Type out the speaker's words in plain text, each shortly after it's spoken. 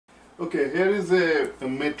Okay, here is a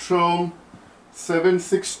Metrohm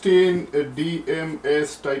 716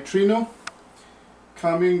 DMS Titrino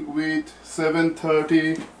coming with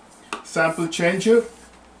 730 sample changer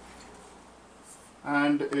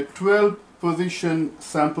and a 12 position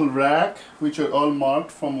sample rack, which are all marked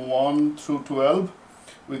from 1 through 12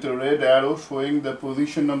 with a red arrow showing the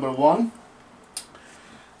position number 1.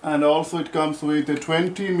 And also it comes with a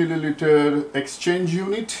 20 milliliter exchange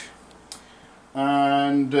unit,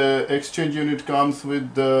 and exchange unit comes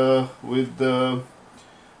with the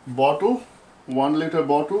bottle, 1 liter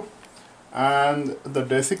bottle, and the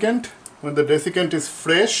desiccant. When the desiccant is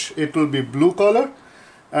fresh, it will be blue color,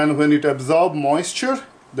 and when it absorbs moisture,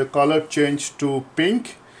 the color change to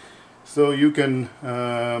pink. So you can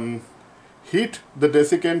heat the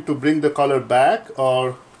desiccant to bring the color back,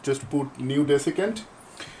 or just put new desiccant.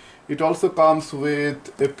 It also comes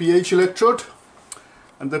with a pH electrode,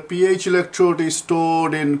 and the pH electrode is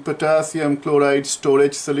stored in potassium chloride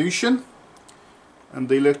storage solution, and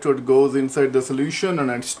the electrode goes inside the solution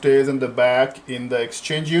and it stays in the back in the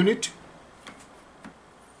exchange unit.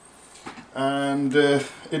 And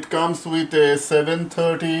it comes with a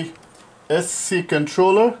 730 SC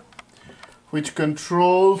controller, which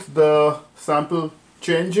controls the sample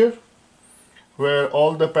changer, where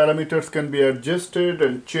all the parameters can be adjusted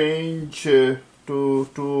and changed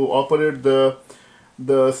to operate the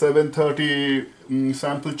 730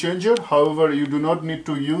 sample changer. However, you do not need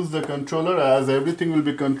to use the controller, as everything will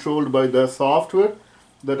be controlled by the software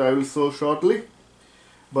that I will show shortly.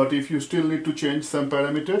 But if you still need to change some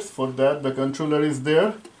parameters, for that the controller is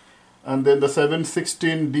there. And then the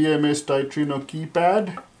 716 DMS Titrino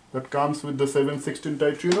keypad that comes with the 716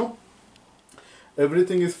 Titrino.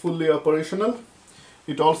 Everything is fully operational.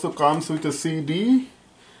 It also comes with a CD,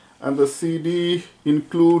 and the CD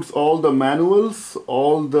includes all the manuals,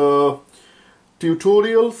 all the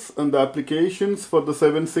tutorials and the applications for the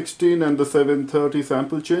 716 and the 730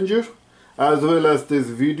 sample changer, as well as this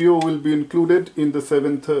video will be included in the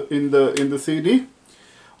CD.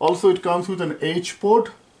 Also, it comes with an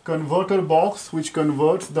H-port converter box, which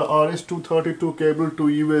converts the RS-232 cable to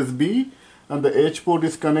USB, and the H-port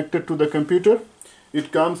is connected to the computer.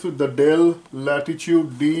 It comes with the Dell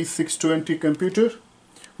Latitude D620 computer,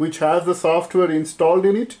 which has the software installed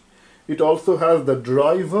in it. It also has the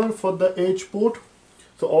driver for the H-port.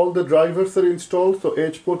 So all the drivers are installed, so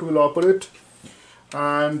H-port will operate.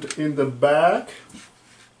 And in the back,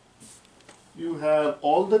 you have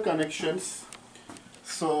all the connections.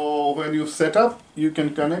 So when you set up, you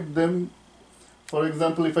can connect them. For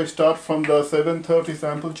example, if I start from the 730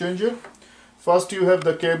 sample changer, first you have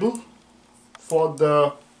the cable for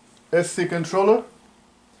the SC controller.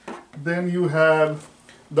 Then you have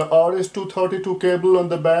the RS-232 cable on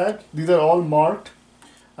the back. These are all marked.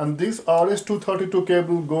 And this RS-232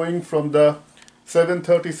 cable going from the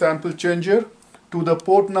 730 sample changer to the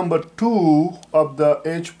port number 2 of the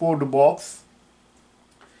H-port box.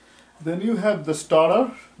 Then you have the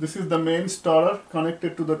starter. This is the main starter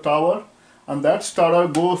connected to the tower, and that starter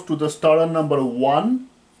goes to the starter number 1.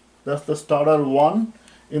 That's the starter 1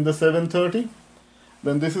 in the 730.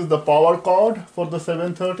 Then this is the power cord for the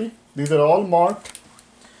 730. These are all marked.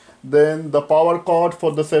 Then the power cord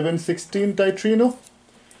for the 716 Titrino.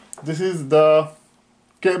 This is the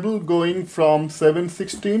cable going from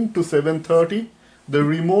 716 to 730. The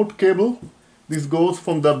remote cable. This goes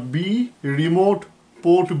from the B, remote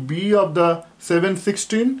port B of the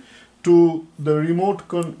 716 to the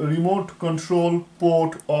remote control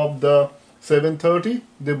port of the 730.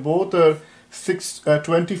 They both are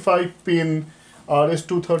 25 pin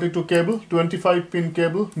RS-232 cable, 25 pin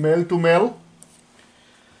cable, male to male.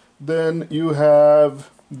 Then you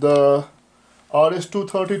have the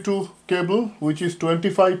RS-232 cable, which is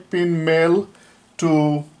 25 pin male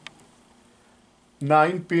to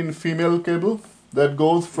 9 pin female cable, that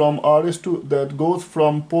goes from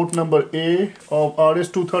port number A of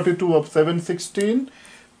RS-232 of 716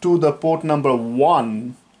 to the port number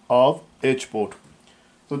 1 of H-port.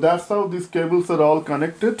 So that's how these cables are all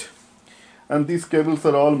connected, and these cables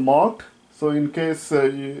are all marked. So in case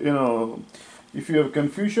if you have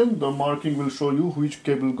confusion, the marking will show you which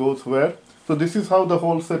cable goes where. So this is how the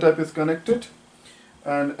whole setup is connected,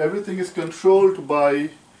 and everything is controlled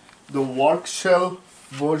by the Workshell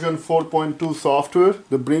version 4.2 software,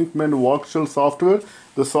 the Brinkmann Workshell software.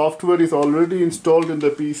 The software is already installed in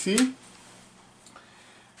the PC.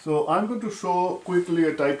 So I'm going to show quickly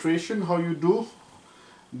a titration, how you do.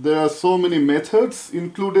 There are so many methods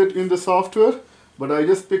included in the software, but I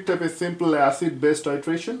just picked up a simple acid-based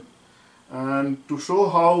titration. And to show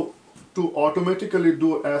how to automatically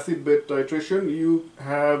do acid-based titration, you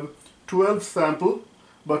have 12 sample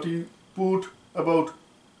but you put about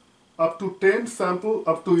up to 10 sample,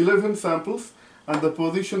 up to 11 samples, and the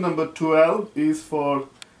position number 12 is for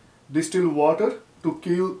distilled water to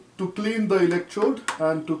clean the electrode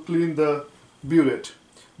and to clean the burette.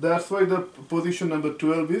 That's why the position number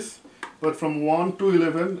 12 is, but from 1 to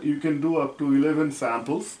 11 you can do up to 11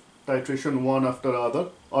 samples, titration one after other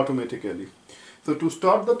automatically. So to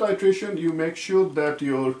start the titration, you make sure that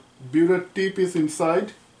your burette tip is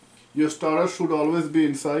inside. Your starter should always be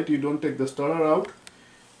inside. You don't take the starter out.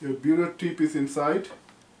 Your burette tip is inside,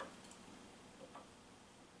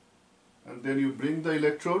 and then you bring the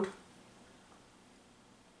electrode.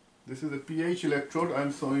 This is the pH electrode.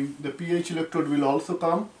 I'm showing the pH electrode will also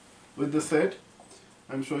come with the set.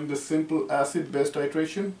 I'm showing the simple acid-base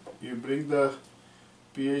titration. You bring the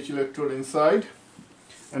pH electrode inside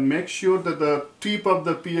and make sure that the tip of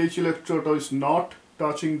the pH electrode is not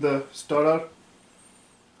touching the starter.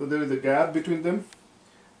 So there is a gap between them.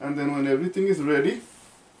 And then when everything is ready,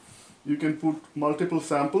 you can put multiple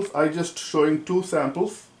samples. I just showing 2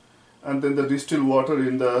 samples and then the distilled water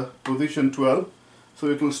in the position 12. So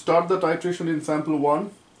it will start the titration in sample 1,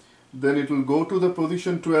 then it will go to the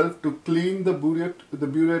position 12 to clean the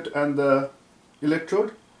burette and the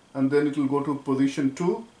electrode, and then it will go to position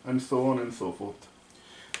 2 and so on and so forth.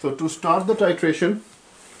 So to start the titration,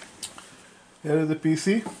 here is the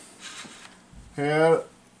PC. Here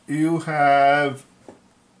you have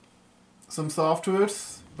some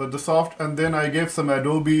softwares, but and then I gave some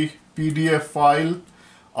Adobe PDF file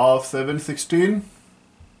of 716.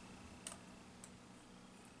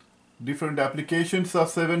 Different applications of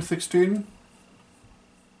 716.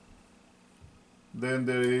 Then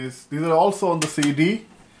there is, these are also on the CD,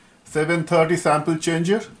 730 sample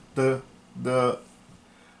changer, the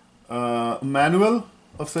manual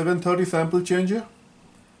of 730 sample changer,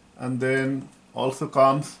 and then also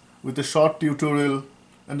comes with a short tutorial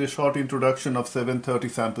and a short introduction of 730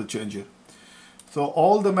 sample changer. So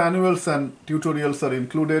all the manuals and tutorials are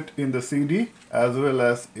included in the CD as well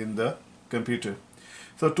as in the computer.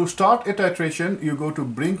 So to start a titration, you go to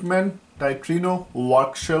Brinkmann Titrino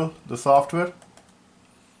Workshell, the software.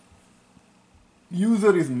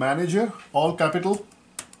 User is manager, all capital,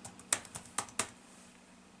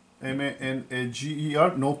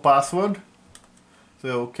 MANAGER, no password.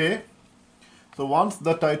 So OK. So once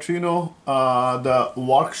the Titrino, the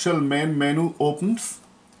Workshell main menu opens,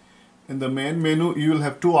 in the main menu you will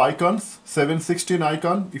have 2 icons, 716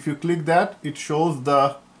 icon. If you click that, it shows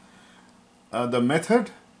the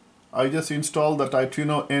method. I just installed the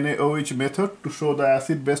Titrino NaOH method to show the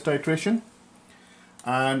acid-base titration.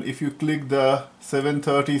 And if you click the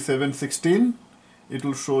 730 716, it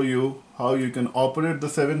will show you how you can operate the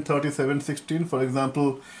 730 716. For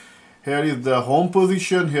example, here is the home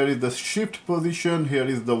position, here is the shift position, here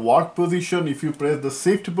is the work position. If you press the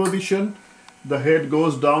shift position, the head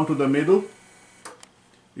goes down to the middle.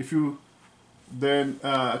 If you then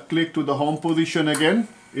click to the home position again,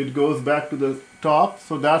 it goes back to the top.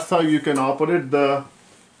 So that's how you can operate the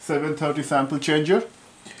 730 sample changer.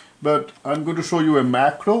 But I'm going to show you a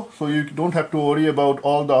macro, so you don't have to worry about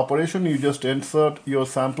all the operation. You just insert your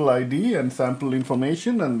sample ID and sample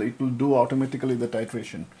information, and it will do automatically the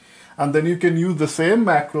titration. And then you can use the same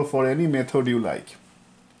macro for any method you like.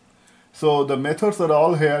 So the methods are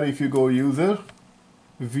all here. If you go user,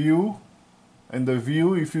 view, and the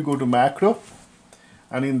view, if you go to macro,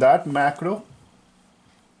 and in that macro,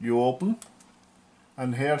 you open,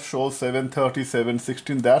 and here shows 730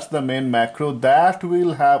 716. That's the main macro that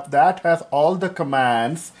has all the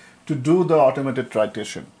commands to do the automated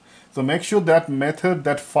titration. So make sure that method,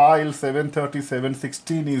 that file 730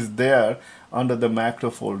 716 is there under the macro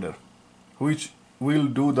folder, which will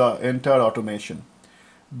do the entire automation.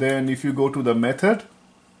 Then if you go to the method,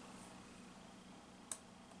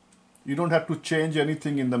 you don't have to change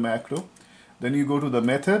anything in the macro. Then you go to the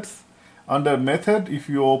methods. Under method, if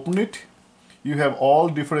you open it, you have all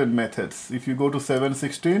different methods. If you go to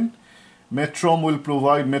 716,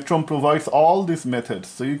 Metrohm provides all these methods.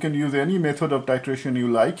 So you can use any method of titration you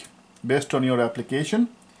like based on your application.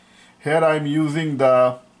 Here I'm using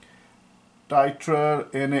the Titrer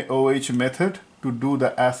NaOH method to do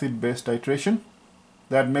the acid-base titration.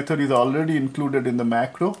 That method is already included in the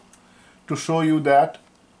macro. To show you that,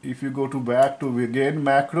 if you go to back to again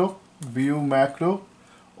macro, view macro,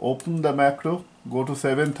 open the macro, go to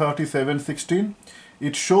 730 716,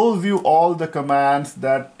 it shows you all the commands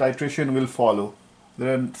that titration will follow.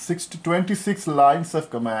 There are 26 lines of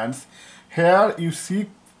commands. Here you see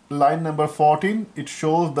line number 14, it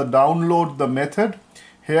shows the download the method.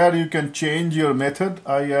 Here you can change your method.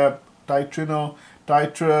 I have Titrino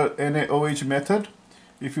Titrer NaOH method.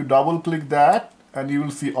 If you double click that, and you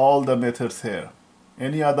will see all the methods here.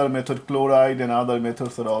 Any other method, chloride and other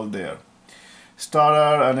methods are all there.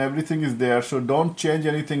 Starter and everything is there, so don't change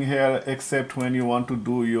anything here except when you want to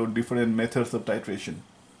do your different methods of titration.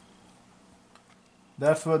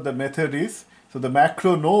 That's what the method is. So the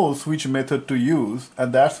macro knows which method to use,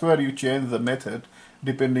 and that's where you change the method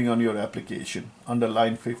depending on your application under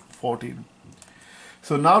line 14.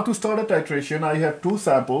 So now to start a titration, I have 2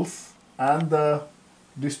 samples and the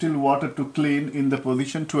distilled water to clean in the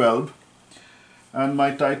position 12. And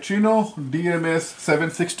my Titrino DMS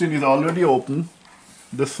 716 is already open.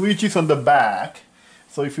 The switch is on the back.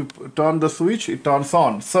 So if you turn the switch, it turns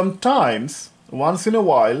on. Sometimes, once in a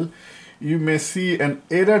while, you may see an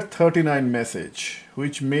error 39 message,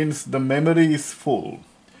 which means the memory is full.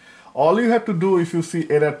 All you have to do if you see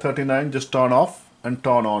error 39, just turn off and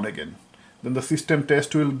turn on again. Then the system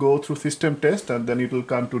test will go through system test, and then it will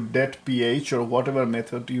come to det pH or whatever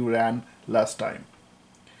method you ran last time.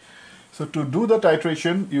 So to do the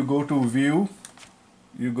titration, you go to view,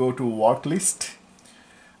 you go to work list,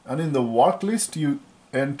 and in the work list you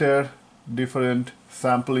enter different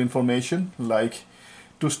sample information. Like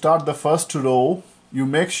to start the first row, you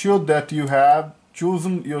make sure that you have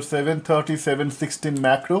chosen your 730 716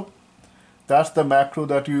 macro. That's the macro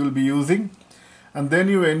that you will be using. And then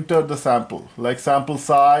you enter the sample, like sample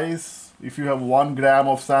size. If you have 1 gram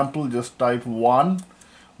of sample, just type 1.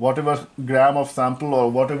 Whatever gram of sample or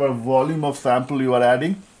whatever volume of sample you are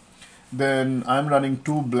adding. Then I'm running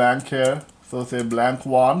 2 blank here, so say blank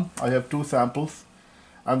 1. I have 2 samples,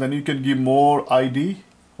 and then you can give more ID,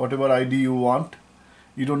 whatever ID you want.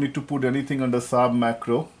 You don't need to put anything under sub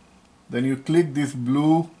macro. Then you click this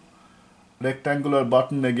blue rectangular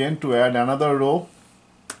button again to add another row,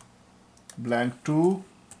 blank 2,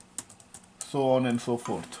 so on and so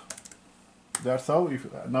forth. That's how, if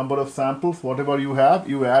number of samples, whatever you have,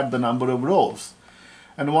 you add the number of rows.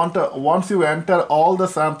 And once you enter all the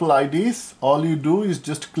sample IDs, all you do is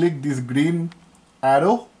just click this green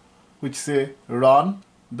arrow which say run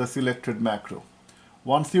the selected macro.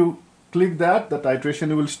 Once you click that, the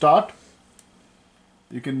titration will start.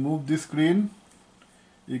 You can move this screen,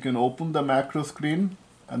 you can open the macro screen,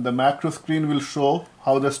 and the macro screen will show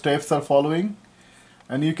how the steps are following.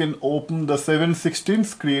 And you can open the 716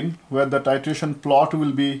 screen where the titration plot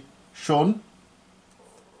will be shown.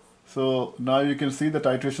 So now you can see the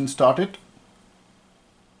titration started.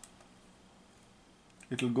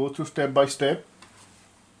 It will go through step by step.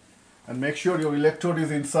 And make sure your electrode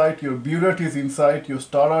is inside, your burette is inside, your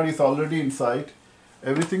starter is already inside.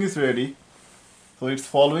 Everything is ready. So it's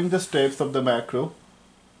following the steps of the macro.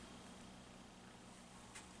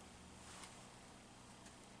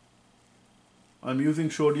 I'm using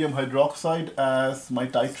sodium hydroxide as my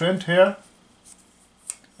titrant here,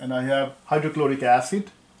 and I have hydrochloric acid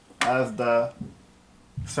as the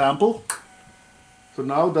sample. So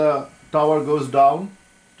now the tower goes down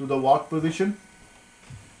to the watt position,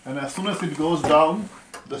 and as soon as it goes down,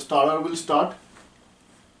 the starter will start.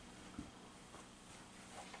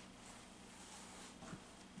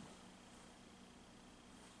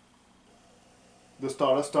 The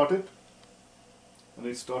starter started, and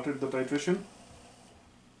it started the titration.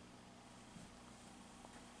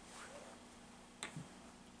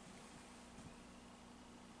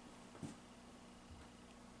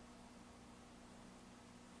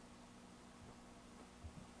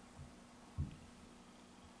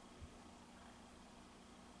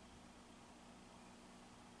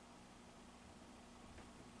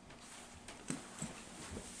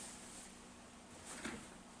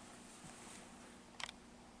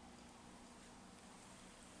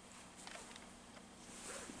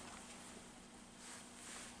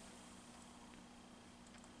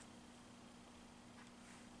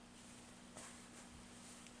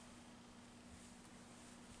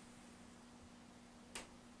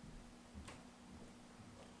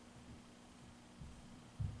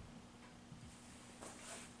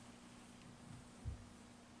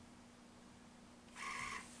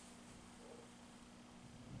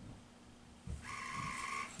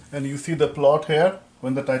 And you see the plot here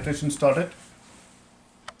when the titration started.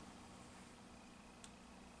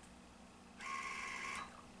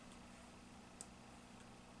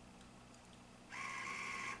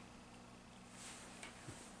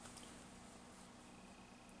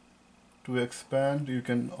 To expand, you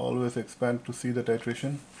can always expand to see the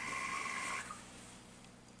titration.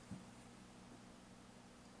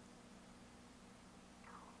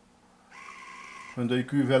 When the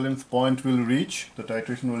equivalence point will reach, the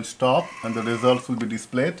titration will stop and the results will be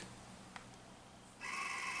displayed.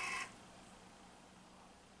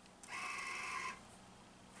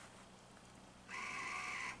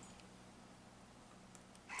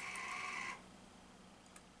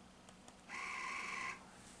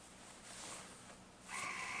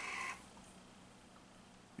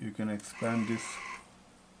 you can expand this.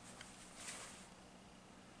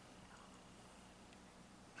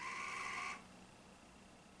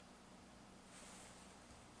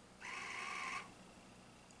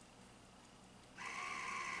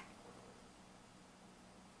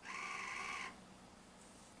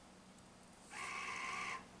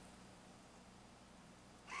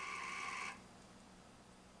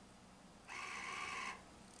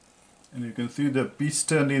 And you can see the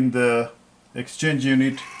piston in the exchange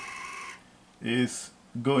unit is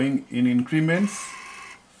going in increments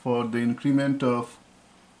for the increment of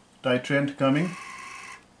titrant coming,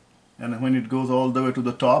 and when it goes all the way to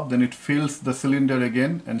the top, then it fills the cylinder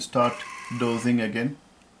again and start dosing again.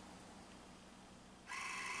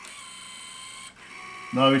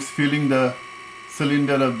 Now it's filling the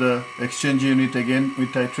cylinder of the exchange unit again with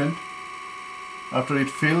titrant. After it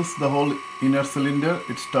fills the whole inner cylinder,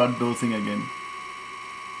 it starts dosing again.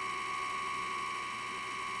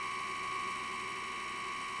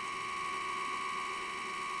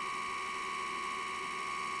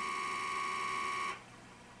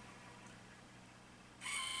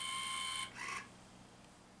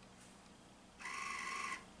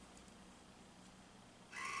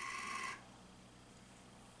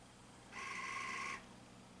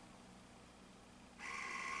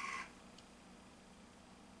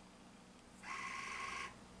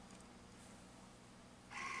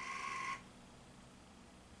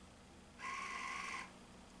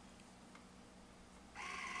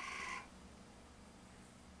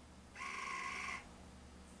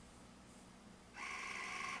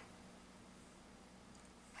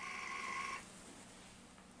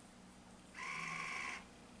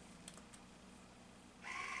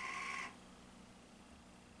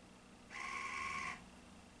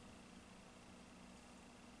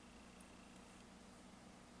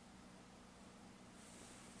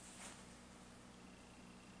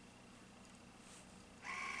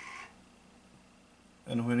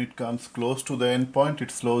 And when it comes close to the end point,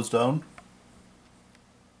 it slows down.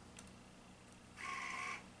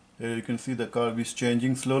 Here you can see the curve is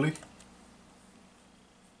changing slowly.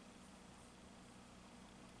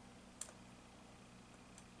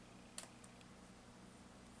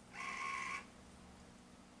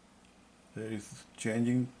 There is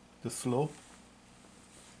changing the slope.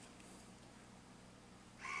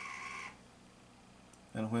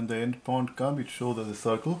 And when the end point comes, it shows as a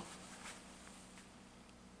circle.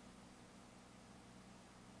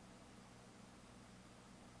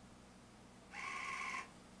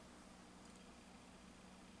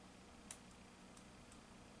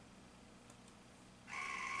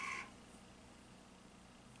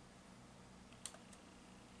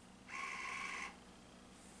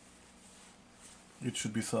 It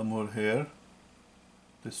should be somewhere here,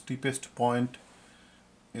 the steepest point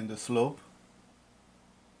in the slope.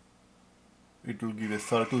 It will give a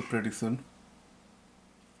circle pretty soon.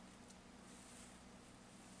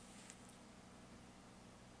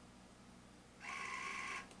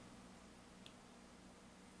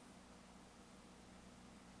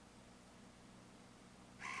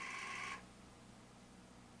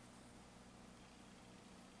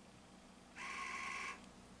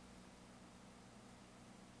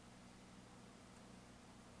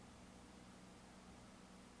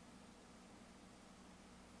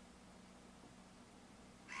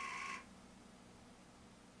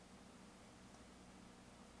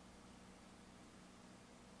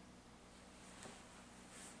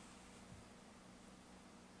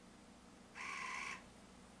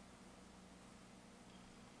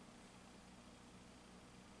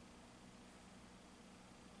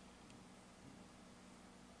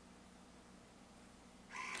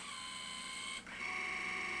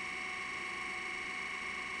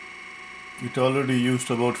 It already used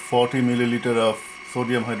about 40 milliliter of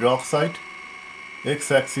sodium hydroxide.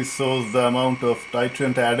 X-axis shows the amount of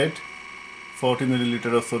titrant added, 40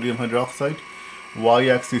 milliliter of sodium hydroxide.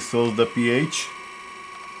 Y-axis shows the pH.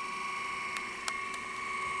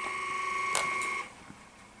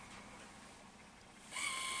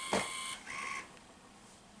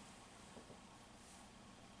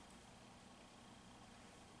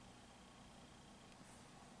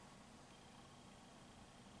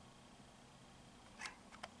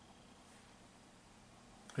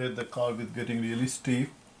 Here the curve is getting really steep,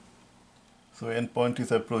 so end point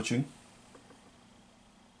is approaching.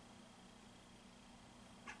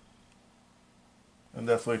 And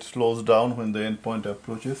that's why it slows down when the end point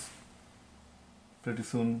approaches. Pretty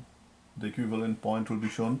soon the equivalent point will be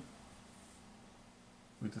shown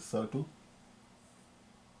with a circle.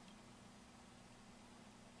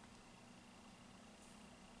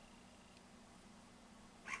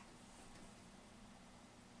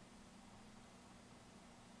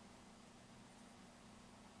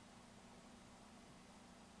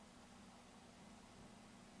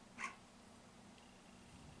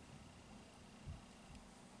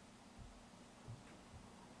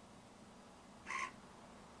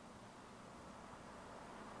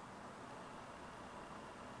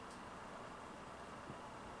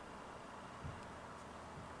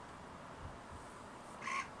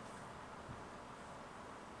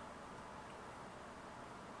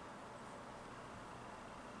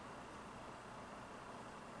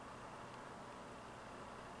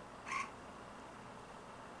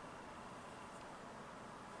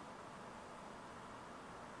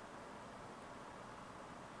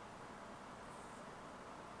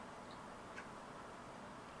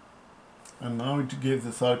 and now it gives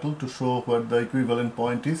a circle to show what the equivalent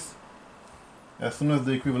point is. As soon as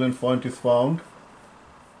the equivalent point is found,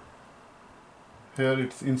 here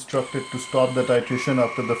it's instructed to stop the titration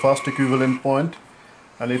after the first equivalent point,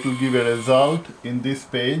 and it will give a result in this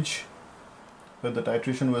page where the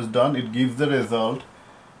titration was done. It gives the result.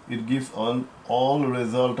 It gives all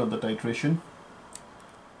result of the titration,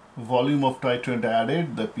 volume of titrant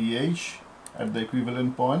added, the pH at the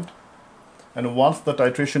equivalent point, and once the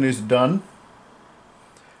titration is done,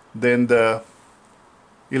 then the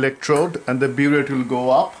electrode and the burette will go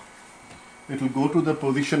up. It will go to the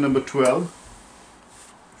position number 12,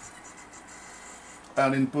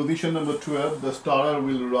 and in position number 12 the starter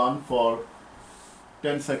will run for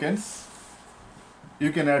 10 seconds.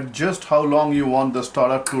 You can adjust how long you want the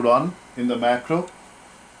starter to run in the macro.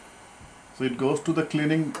 So it goes to the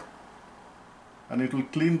cleaning, and it will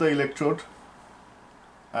clean the electrode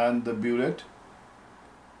and the burette.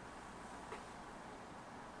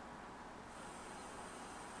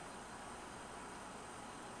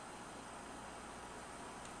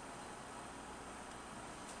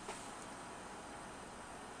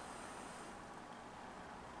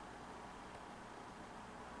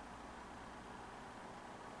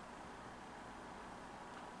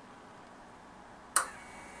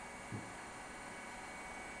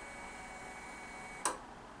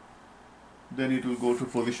 Then it will go to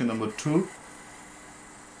position number 2.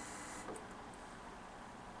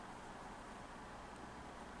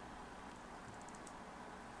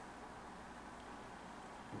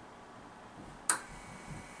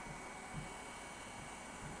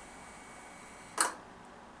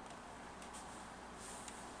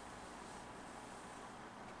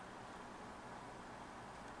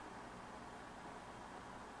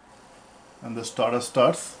 And the starter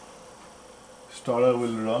starts. Starter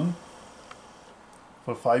will run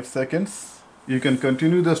for 5 seconds. You can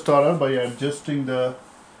continue the starter by adjusting the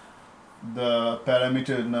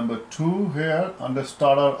parameter number 2 here under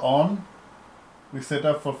starter on. We set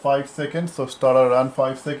up for 5 seconds, so starter run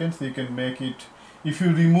 5 seconds. You can make it, if you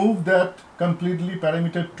remove that completely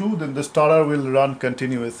parameter 2, then the starter will run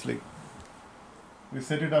continuously. We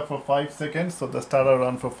set it up for 5 seconds, so the starter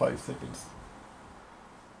run for 5 seconds.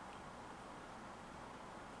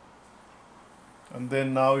 And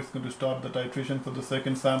then now it's going to start the titration for the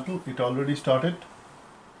second sample. It already started.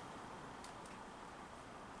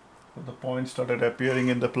 So the points started appearing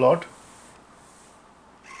in the plot.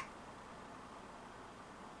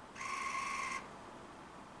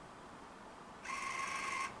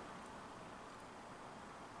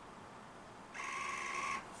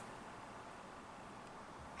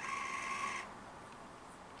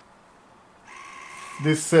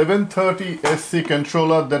 This 730 SC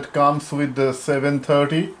controller that comes with the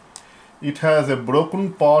 730, it has a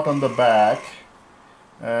broken part on the back,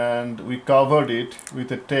 and we covered it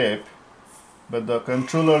with a tape, but the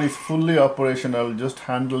controller is fully operational. Just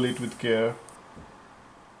handle it with care.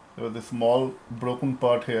 There was a small broken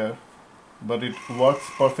part here, but it works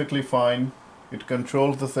perfectly fine. It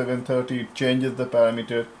controls the 730, it changes the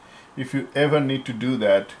parameter if you ever need to do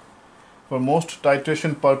that. For most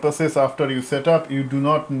titration purposes, after you set up, you do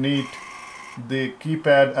not need the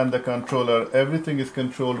keypad and the controller. Everything is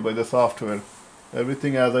controlled by the software.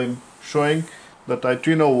 Everything, as I'm showing, the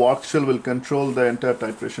Titrino workshell will control the entire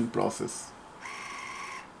titration process.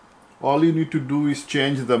 All you need to do is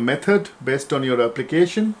change the method based on your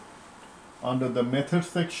application under the method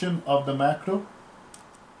section of the macro,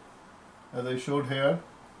 as I showed here.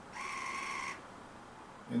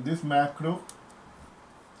 In this macro,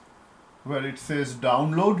 where it says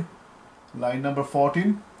download, line number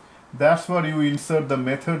 14, that's where you insert the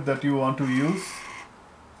method that you want to use,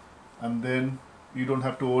 and then you don't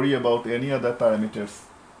have to worry about any other parameters.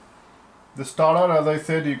 The starter, as I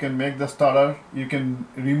said, you can make the starter, you can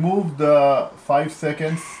remove the 5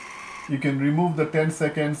 seconds, you can remove the 10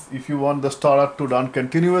 seconds if you want the starter to run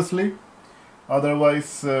continuously.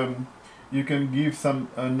 Otherwise, you can give some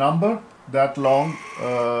number that long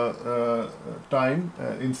time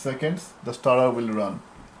in seconds the starter will run.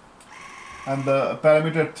 And the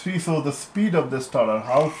parameter 3 shows the speed of the starter,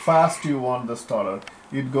 how fast you want the starter.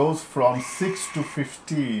 It goes from 6 to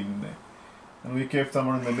 15, and we kept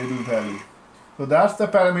somewhere in the middle value. So that's the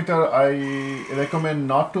parameter. I recommend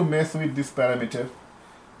not to mess with this parameter,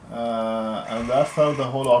 and that's how the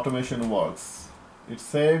whole automation works. It's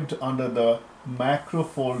saved under the macro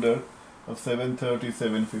folder of 730,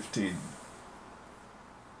 715.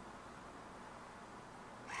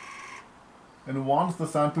 And once the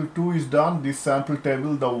sample 2 is done, this sample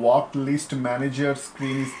table, the work list manager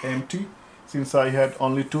screen is empty, since I had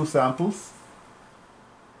only 2 samples.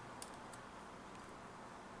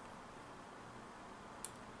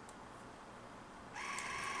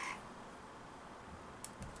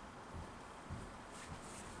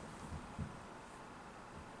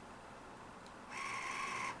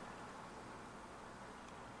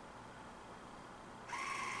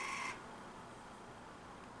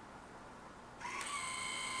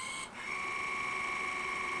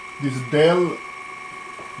 This Dell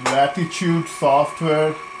Latitude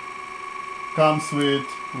software comes with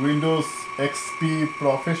Windows XP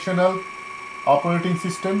Professional operating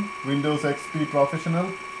system, Windows XP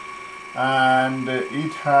Professional, and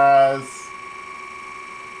it has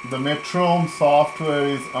the Metrohm software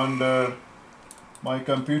is under my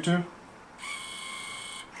computer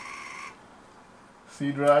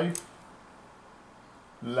C drive.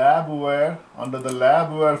 Labware, under the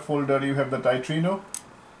Labware folder you have the Titrino.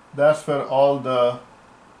 That's where all the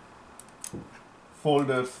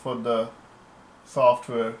folders for the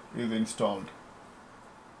software is installed.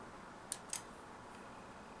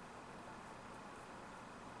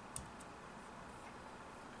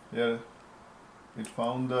 Here it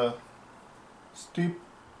found the steep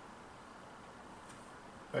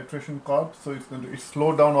titration curve, so it's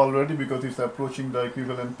slowed down already because it's approaching the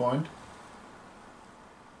equivalent point.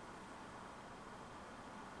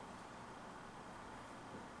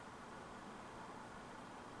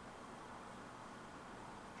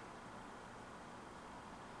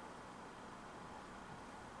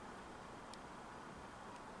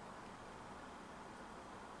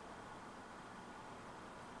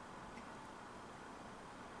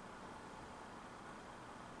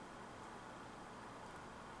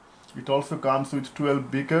 It also comes with 12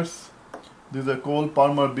 beakers. These are Cole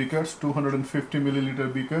Palmer beakers, 250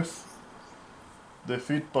 milliliter beakers. They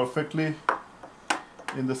fit perfectly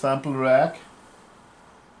in the sample rack.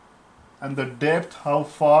 And the depth, how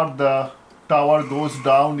far the tower goes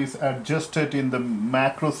down, is adjusted in the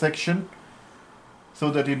macro section so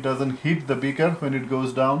that it doesn't hit the beaker when it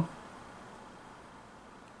goes down.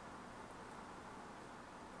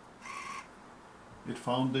 It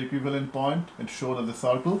found the equivalent point. It's shown as a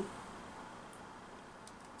circle.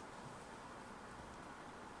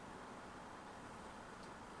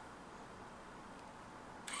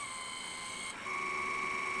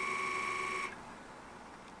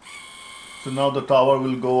 So now the tower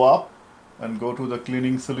will go up and go to the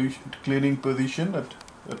cleaning position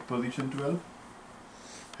at position 12.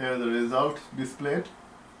 Here the result displayed.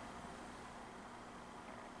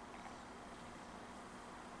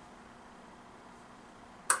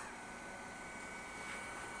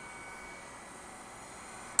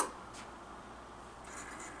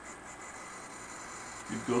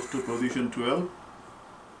 It goes to position 12.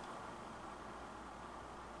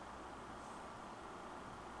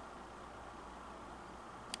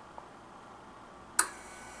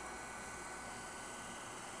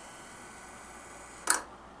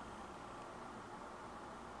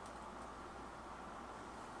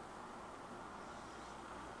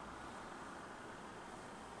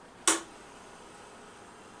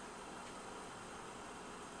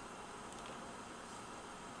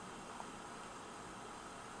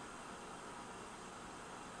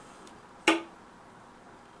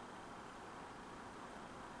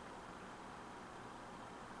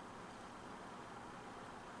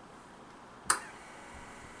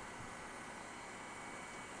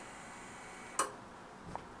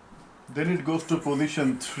 Then it goes to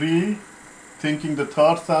position 3, thinking the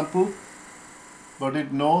third sample, but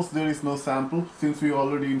it knows there is no sample since we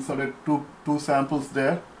already inserted two samples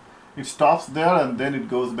there. It stops there and then it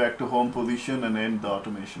goes back to home position and end the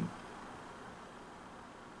automation.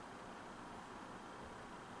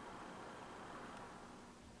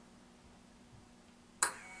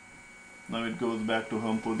 Now it goes back to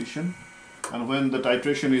home position, and when the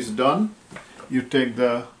titration is done, you take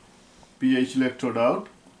the pH electrode out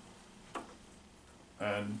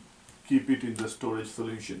and keep it in the storage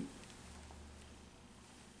solution.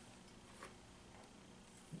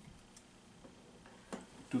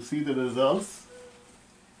 To see the results,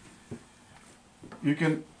 you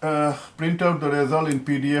can print out the result in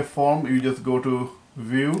PDF form. You just go to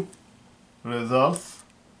View, Results,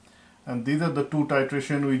 and these are the two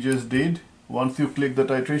titration we just did. Once you click the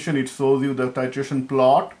titration, it shows you the titration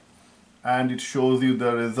plot and it shows you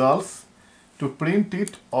the results. To print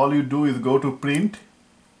it, all you do is go to Print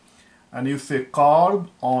and you say carb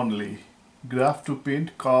only, graph to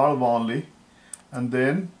print carb only, and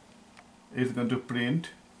then it's going to print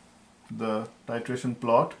the titration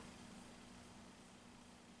plot.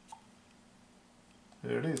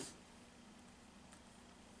 There it is.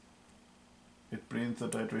 It prints the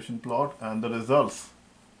titration plot and the results,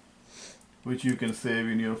 which you can save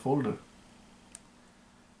in your folder.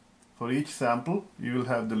 For each sample, you will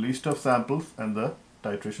have the list of samples and the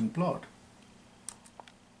titration plot.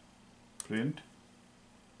 Print,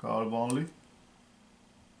 carb only,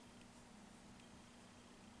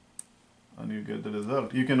 and you get the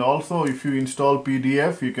result. You can also, if you install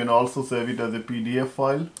PDF, you can also save it as a PDF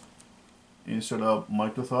file instead of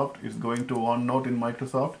Microsoft. It's going to OneNote in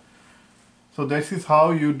Microsoft. So this is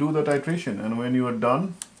how you do the titration, and when you are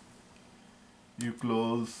done, you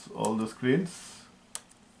close all the screens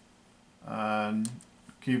and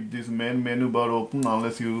keep this main menu bar open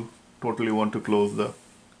unless you totally want to close the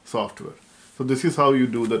software. So this is how you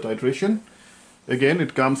do the titration. Again,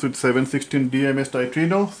 it comes with 716 DMS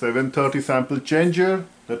Titrino, 730 sample changer,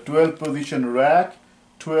 the 12 position rack,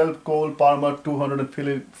 12 cold Parma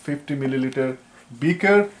 250 milliliter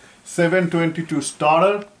beaker, 722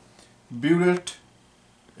 starter, burette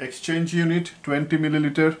exchange unit 20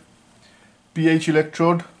 milliliter, pH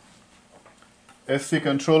electrode, SC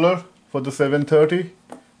controller for the 730,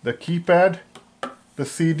 the keypad, the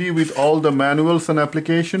CD with all the manuals and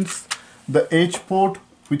applications, the H port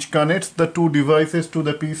which connects the two devices to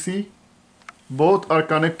the PC. Both are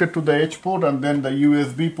connected to the H port, and then the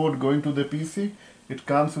USB port going to the PC. It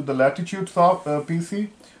comes with the Latitude PC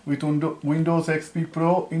with Windows XP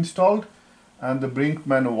Pro installed and the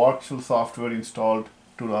Brinkmann virtual software installed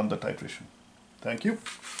to run the titration. Thank you.